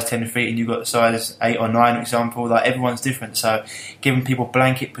got the size 10 feet and you've got the size 8 or 9, for example. Like, everyone's different, so giving people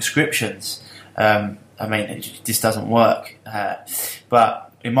blanket prescriptions, I mean, it just doesn't work.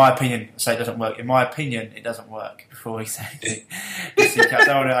 But in my opinion, I say it doesn't work. In my opinion, it doesn't work. Before we say anything, I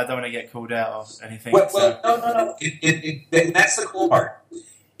don't want to get called out or anything. No. That's the cool part.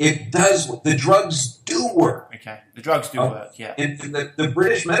 It does. The drugs do work. Okay, the drugs do work. Yeah. And the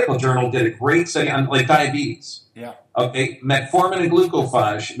British Medical Journal did a great study on diabetes. Yeah. Okay, metformin and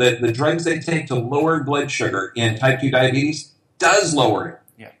glucophage, the drugs they take to lower blood sugar in type 2 diabetes, does lower it.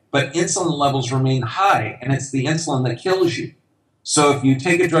 Yeah. But insulin levels remain high, and it's the insulin that kills you. So if you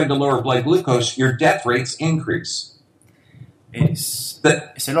take a drug to lower blood glucose, your death rates increase. It's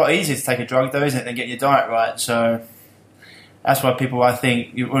a lot easier to take a drug, though, isn't it, than get your diet right? So that's why people, I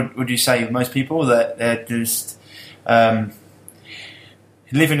think, would you say most people that they're just live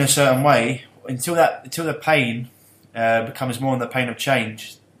in a certain way until the pain becomes more than the pain of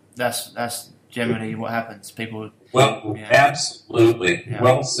change. That's generally what happens. People. Well, yeah. Absolutely. Yeah.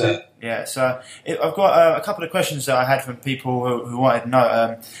 Well said. Yeah. So I've got a couple of questions that I had from people who wanted to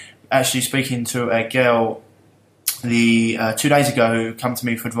know. Actually, speaking to a girl 2 days ago who come to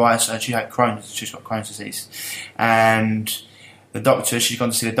me for advice. She had Crohn's. She's got Crohn's disease, and she's gone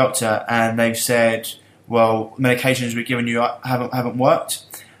to see the doctor, and they've said, well, medications we've given you haven't worked.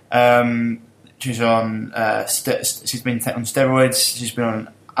 She's on she's been on steroids. She's been on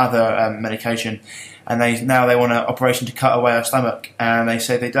other medication, and they want an operation to cut away her stomach. And they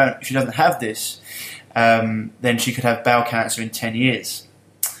say if she doesn't have this, then she could have bowel cancer in 10 years.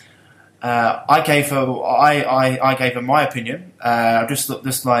 I gave her my opinion. I'd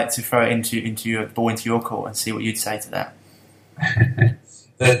just like to throw it into your court and see what you'd say to that.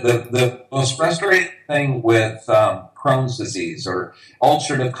 The most frustrating thing with Crohn's disease or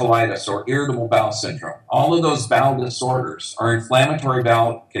ulcerative colitis or irritable bowel syndrome, all of those bowel disorders are inflammatory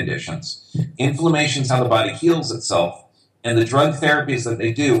bowel conditions. Inflammation is how the body heals itself, and the drug therapies that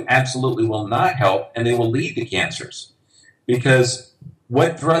they do absolutely will not help, and they will lead to cancers. Because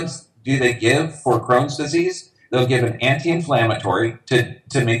what drugs do they give for Crohn's disease? They'll give an anti-inflammatory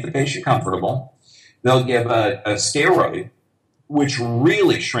to make the patient comfortable. They'll give a steroid, which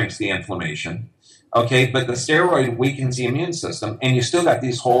really shrinks the inflammation. Okay, but the steroid weakens the immune system, and you still got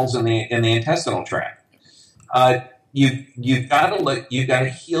these holes in the intestinal tract. You've got to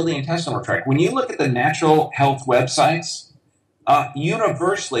heal the intestinal tract. When you look at the natural health websites,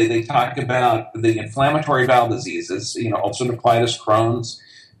 universally they talk about the inflammatory bowel diseases, ulcerative colitis, Crohn's,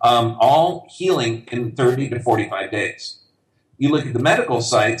 all healing in 30 to 45 days. You look at the medical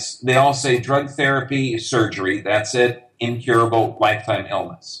sites, they all say drug therapy, surgery, that's it, incurable, lifetime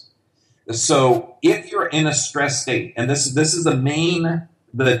illness. So if you're in a stress state, and this is the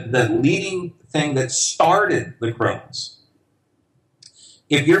leading thing that started the Crohn's.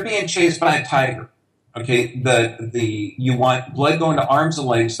 If you're being chased by a tiger Okay, you want blood going to arms and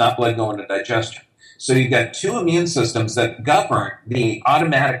legs, not blood going to digestion. So you've got two immune systems that govern the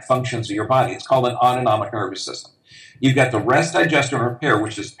automatic functions of your body. It's called an autonomic nervous system. You've got the rest, digestion, and repair,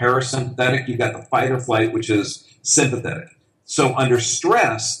 which is parasympathetic. You've got the fight or flight, which is sympathetic. So under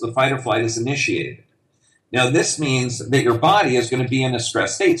stress, the fight or flight is initiated. Now, this means that your body is going to be in a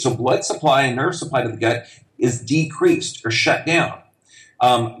stress state. So blood supply and nerve supply to the gut is decreased or shut down.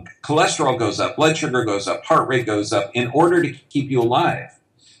 Cholesterol goes up, blood sugar goes up, heart rate goes up in order to keep you alive.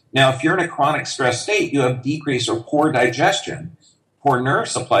 Now, if you're in a chronic stress state, you have decreased or poor digestion, poor nerve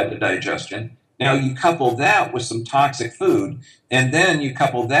supply to digestion. Now, you couple that with some toxic food, and then you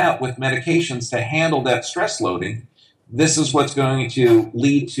couple that with medications to handle that stress loading. This is what's going to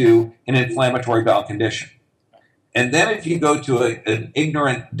lead to an inflammatory bowel condition. And then if you go to an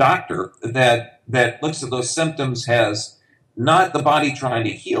ignorant doctor that looks at those symptoms as not the body trying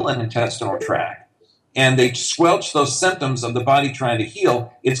to heal an intestinal tract, and they squelch those symptoms of the body trying to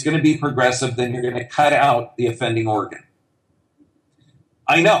heal, it's going to be progressive, then you're going to cut out the offending organ.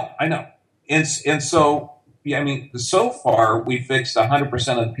 I know. And so, yeah, I mean, so far we fixed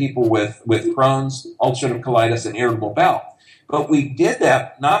 100% of the people with Crohn's, ulcerative colitis, and irritable bowel. But we did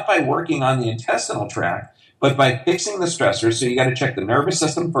that not by working on the intestinal tract, but by fixing the stressors. So you got to check the nervous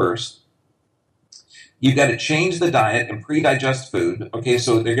system first. You've got to change the diet and pre-digest food. Okay,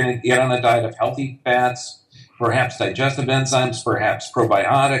 so they're going to get on a diet of healthy fats, perhaps digestive enzymes, perhaps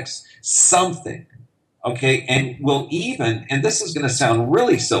probiotics, something. Okay, and we'll even, and this is going to sound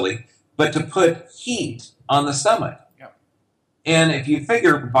really silly, but to put heat on the stomach. Yep. And if you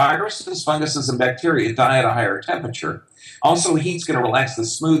figure viruses, funguses, and bacteria die at a higher temperature, also heat's going to relax the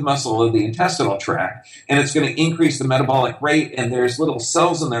smooth muscle of the intestinal tract, and it's going to increase the metabolic rate, and there's little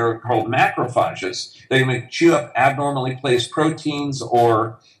cells in there called macrophages. They're going to chew up abnormally placed proteins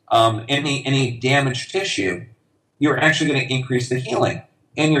or any damaged tissue. You're actually going to increase the healing.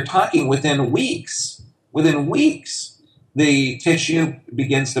 And you're talking within weeks, the tissue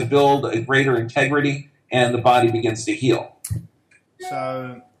begins to build a greater integrity and the body begins to heal.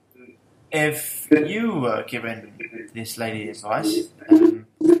 So, if you were given this lady advice, so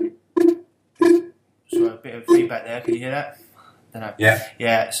a bit of feedback there, can you hear that? I don't know.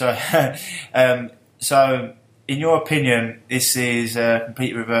 Yeah. So, in your opinion, this is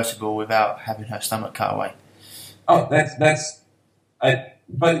completely reversible without having her stomach cut away? Oh,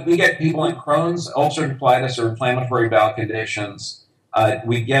 but we get people in Crohn's, ulcerative colitis, or inflammatory bowel conditions.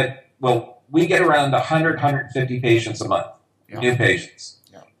 We get around 100, 150 patients a month, new patients.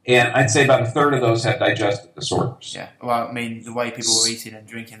 Yeah. And I'd say about a third of those have digestive disorders. Yeah. Well, I mean, the way people are eating and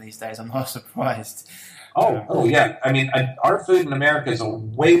drinking these days, I'm not surprised. Oh, yeah. I mean, our food in America is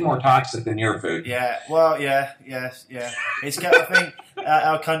way more toxic than your food. Yeah. Well, yeah. I think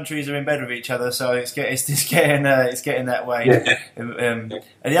our countries are in bed with each other, so it's getting that way. Yeah. And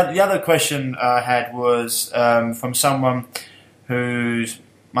the other question I had was from someone whose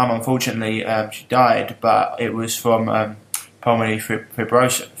mum, unfortunately, she died, but it was from pulmonary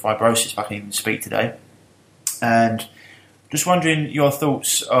fibrosis. If I can even speak today, and just wondering your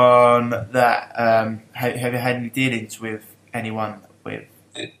thoughts on that. Have you had any dealings with anyone with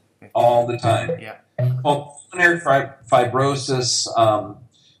all the time? Yeah. Well, pulmonary fibrosis,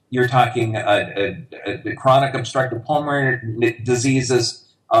 you're talking the chronic obstructive pulmonary diseases,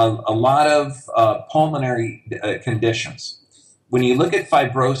 a lot of pulmonary conditions. When you look at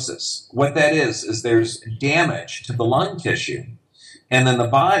fibrosis, what that is there's damage to the lung tissue, and then the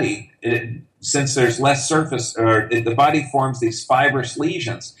body, since there's less surface, the body forms these fibrous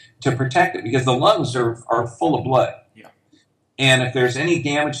lesions to protect it because the lungs are full of blood. Yeah. And if there's any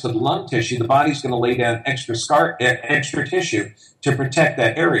damage to the lung tissue, the body's going to lay down extra tissue to protect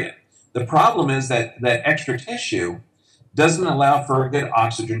that area. The problem is that extra tissue doesn't allow for a good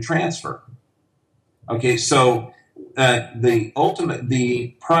oxygen transfer. Okay, so the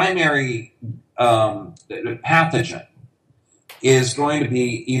primary pathogen is going to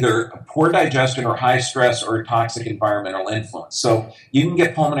be either poor digestion or high stress or toxic environmental influence. So you can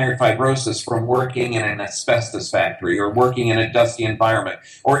get pulmonary fibrosis from working in an asbestos factory or working in a dusty environment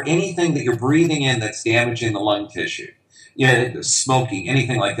or anything that you're breathing in that's damaging the lung tissue, smoking,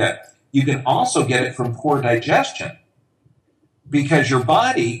 anything like that. You can also get it from poor digestion because your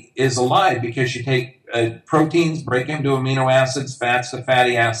body is alive because you take proteins, break them to amino acids, fats to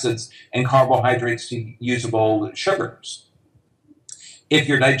fatty acids, and carbohydrates to usable sugars. If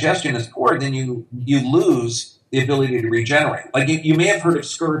your digestion is poor, then you lose the ability to regenerate. Like you may have heard of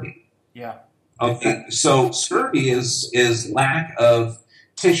scurvy. Yeah. Okay. So scurvy is lack of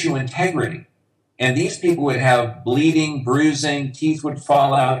tissue integrity. And these people would have bleeding, bruising, teeth would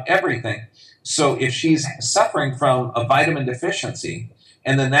fall out, everything. So if she's suffering from a vitamin deficiency,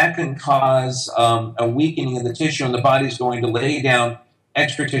 and then that can cause a weakening of the tissue, and the body's going to lay down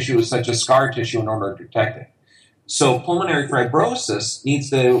extra tissue such as scar tissue in order to protect it. So pulmonary fibrosis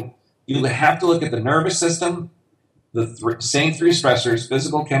you have to look at the nervous system, the same three stressors,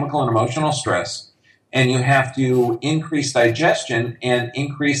 physical, chemical, and emotional stress, and you have to increase digestion and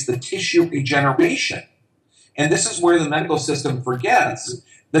increase the tissue regeneration. And this is where the medical system forgets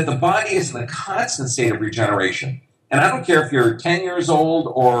that the body is in a constant state of regeneration. And I don't care if you're 10 years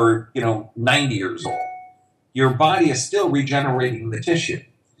old or 90 years old, your body is still regenerating the tissue.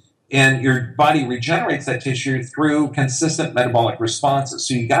 And your body regenerates that tissue through consistent metabolic responses.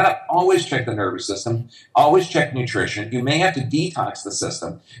 So you got to always check the nervous system, always check nutrition. You may have to detox the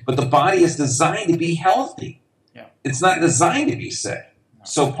system, but the body is designed to be healthy. Yeah. It's not designed to be sick. No.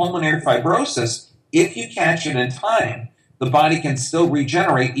 So pulmonary fibrosis, if you catch it in time, the body can still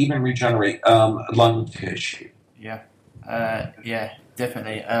regenerate lung tissue. Yeah,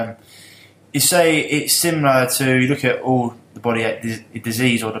 definitely. You say it's similar to, you look at all the body at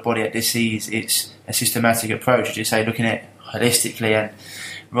disease or the body at disease, it's a systematic approach, as you say, looking at it holistically, and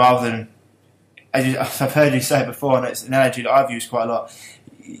rather than, I've heard you say it before, and it's an analogy that I've used quite a lot.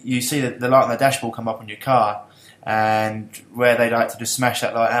 You see the light on the dashboard come up on your car, and where they like to just smash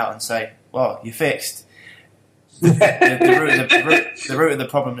that light out and say, well, you're fixed. The root of the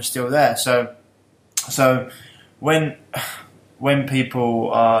problem is still there. So when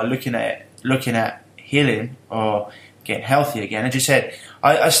people are looking at healing or getting healthy again, as you said,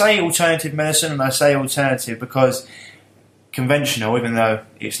 I say alternative medicine, and I say alternative because conventional, even though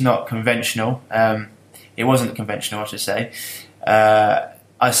it's not conventional, it wasn't conventional, I should say.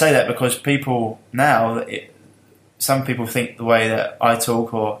 I say that because people now, some people think the way that I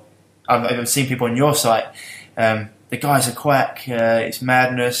talk, or I've seen people on your site. The guy's a quack. It's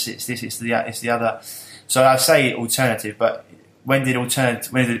madness. It's this. It's the other. So I say alternative, but when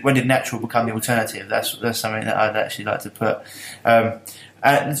did natural become the alternative? That's something that I'd actually like to put.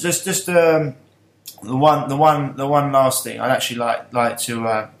 And just the one last thing I'd actually like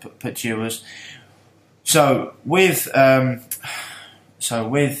to put to you was with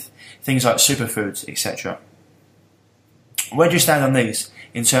things like superfoods, etc. Where do you stand on these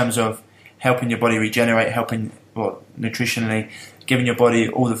in terms of helping your body regenerate, nutritionally, giving your body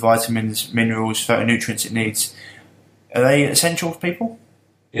all the vitamins, minerals, phytonutrients it needs? Are they essential for people?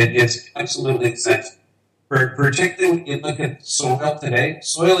 It's absolutely essential. Particularly when you look at soil today,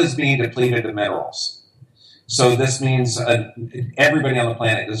 soil is being depleted of minerals. So this means everybody on the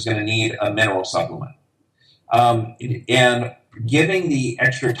planet is going to need a mineral supplement. And giving the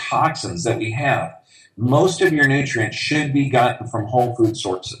extra toxins that we have, most of your nutrients should be gotten from whole food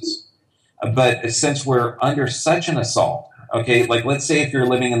sources. But since we're under such an assault, okay, like let's say if you're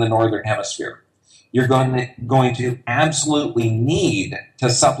living in the northern hemisphere, you're going to absolutely need to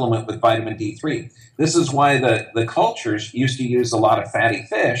supplement with vitamin D3. This is why the cultures used to use a lot of fatty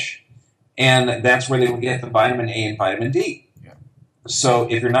fish, and that's where they would get the vitamin A and vitamin D. Yeah. So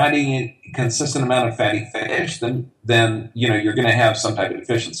if you're not eating a consistent amount of fatty fish, then you're going to have some type of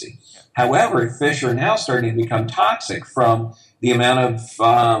deficiency. Yeah. However, fish are now starting to become toxic from the amount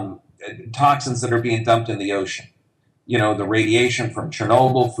of toxins that are being dumped in the ocean. The radiation from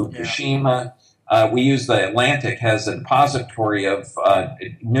Chernobyl, Fukushima. Yeah. We use the Atlantic as a depository of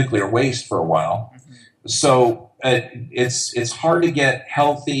nuclear waste for a while. Mm-hmm. So it's hard to get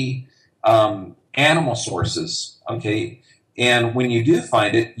healthy animal sources, okay? And when you do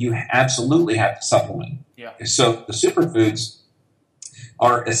find it, you absolutely have to supplement. Yeah. So the superfoods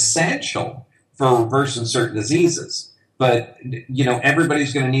are essential for reversing certain diseases. But,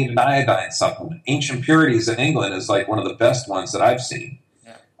 everybody's going to need an iodine supplement. Ancient Purities in England is like one of the best ones that I've seen.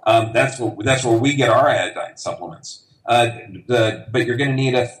 Yeah. That's where we get our iodine supplements. But you're going to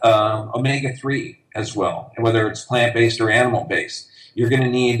need omega-3 as well, whether it's plant-based or animal-based. You're going to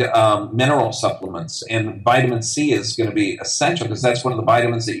need mineral supplements, and vitamin C is going to be essential because that's one of the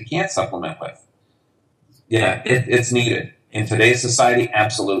vitamins that you can't supplement with. Yeah, it's needed. In today's society,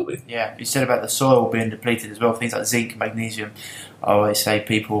 absolutely. Yeah, you said about the soil being depleted as well. Things like zinc, magnesium. I always say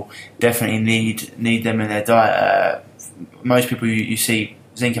people definitely need them in their diet. Most people you see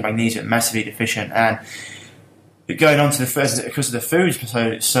zinc and magnesium massively deficient, and going on to because of the food,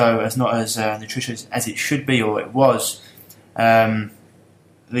 so it's not as nutritious as it should be or it was.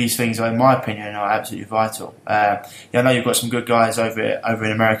 These things, in my opinion, are absolutely vital. I know you've got some good guys over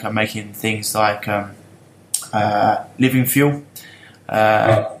in America making things like. Living fuel.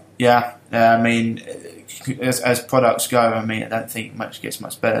 I mean, as products go, I don't think much gets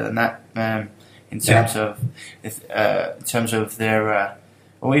much better than that in terms of their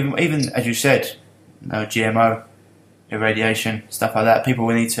or even as you said, GMO, irradiation, stuff like that. People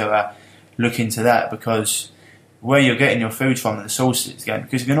will need to look into that, because where you're getting your food from and the sources,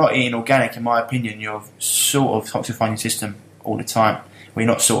 because if you're not eating organic, in my opinion, you're sort of toxifying your system all the time. Well,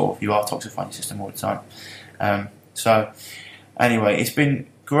 you're not sort of, you are toxifying your system all the time. So anyway, it's been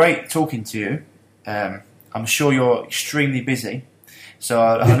great talking to you. I'm sure you're extremely busy, so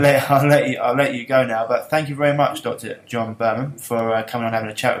I'll let you go now. But thank you very much, Dr. John Bergman, for coming on and having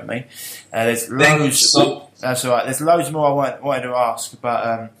a chat with me. There's loads. That's all right. There's loads more I wanted to ask,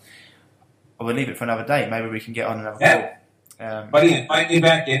 but I will leave it for another day. Maybe we can get on another call. Buddy, invite me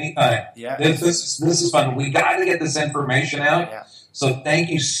back anytime. Yeah. This is fun. We got to get this information out. Yeah. So thank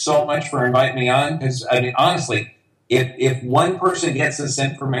you so much for inviting me on. Because I mean, honestly, if one person gets this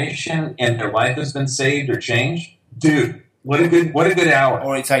information and their life has been saved or changed, dude, what a good hour.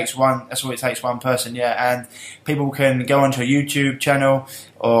 Or it takes one. That's all it takes, one person. Yeah, and people can go onto a YouTube channel,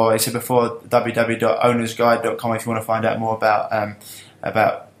 or I said before, www.ownersguide.com if you want to find out more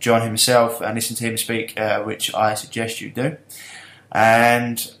about John himself and listen to him speak, which I suggest you do.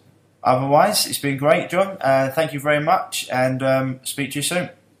 And otherwise, it's been great, John. Thank you very much, and speak to you soon.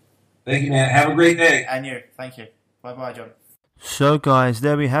 Thank you, man. Have a great day. And you. Thank you. Bye-bye, John. So, guys,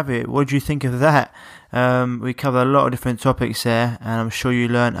 there we have it. What did you think of that? We covered a lot of different topics there, and I'm sure you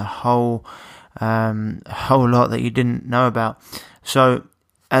learned a whole lot that you didn't know about. So,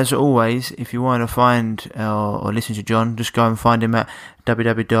 as always, if you want to find or listen to John, just go and find him at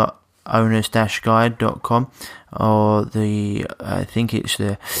www.owners-guide.com, or I think it's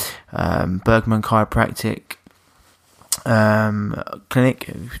the Bergman Chiropractic clinic.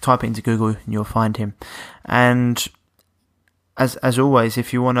 If you type it into Google and you'll find him. And as always,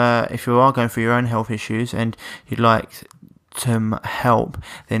 if you are going through your own health issues and you'd like some help,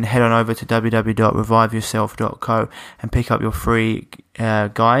 then head on over to www.reviveyourself.co and pick up your free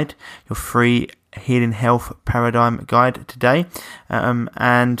guide, your free Healing Health Paradigm Guide today.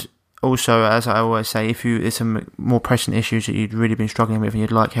 And also, as I always say, if there's some more pressing issues that you've really been struggling with and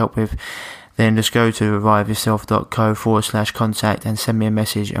you'd like help with, then just go to reviveyourself.co/contact and send me a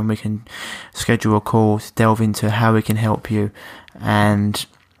message, and we can schedule a call to delve into how we can help you, and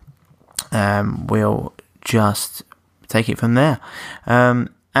we'll just take it from there.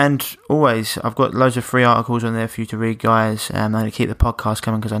 And always, I've got loads of free articles on there for you to read, guys. I'm going to keep the podcast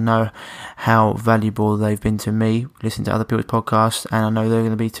coming because I know how valuable they've been to me, listening to other people's podcasts, and I know they're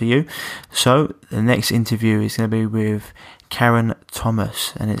going to be to you. So the next interview is going to be with Karen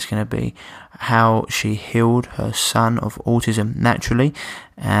Thomas, and it's going to be how she healed her son of autism naturally,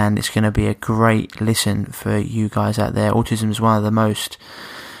 and it's going to be a great listen for you guys out there. Autism is one of the most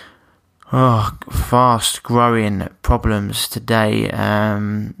fast growing problems today,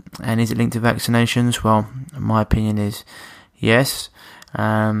 and is it linked to vaccinations? Well, my opinion is yes,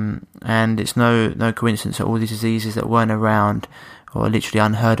 and it's no coincidence that all these diseases that weren't around or literally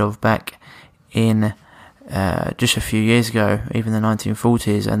unheard of back in just a few years ago, even the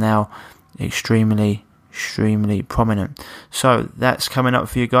 1940s, are now extremely prominent. So that's coming up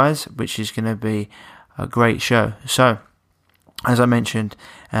for you guys, which is going to be a great show. So as I mentioned,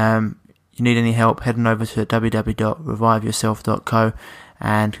 you need any help, head on over to www.reviveyourself.co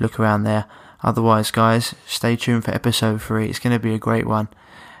and look around there. Otherwise, guys, stay tuned for episode 3. It's going to be a great one.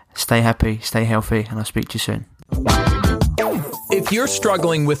 Stay happy, stay healthy, and I'll speak to you soon. If you're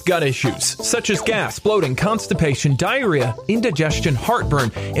struggling with gut issues, such as gas, bloating, constipation, diarrhea, indigestion, heartburn,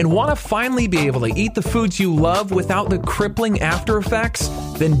 and want to finally be able to eat the foods you love without the crippling after effects,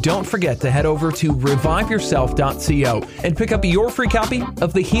 then don't forget to head over to reviveyourself.co and pick up your free copy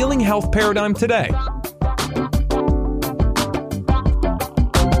of the Healing Health Paradigm today.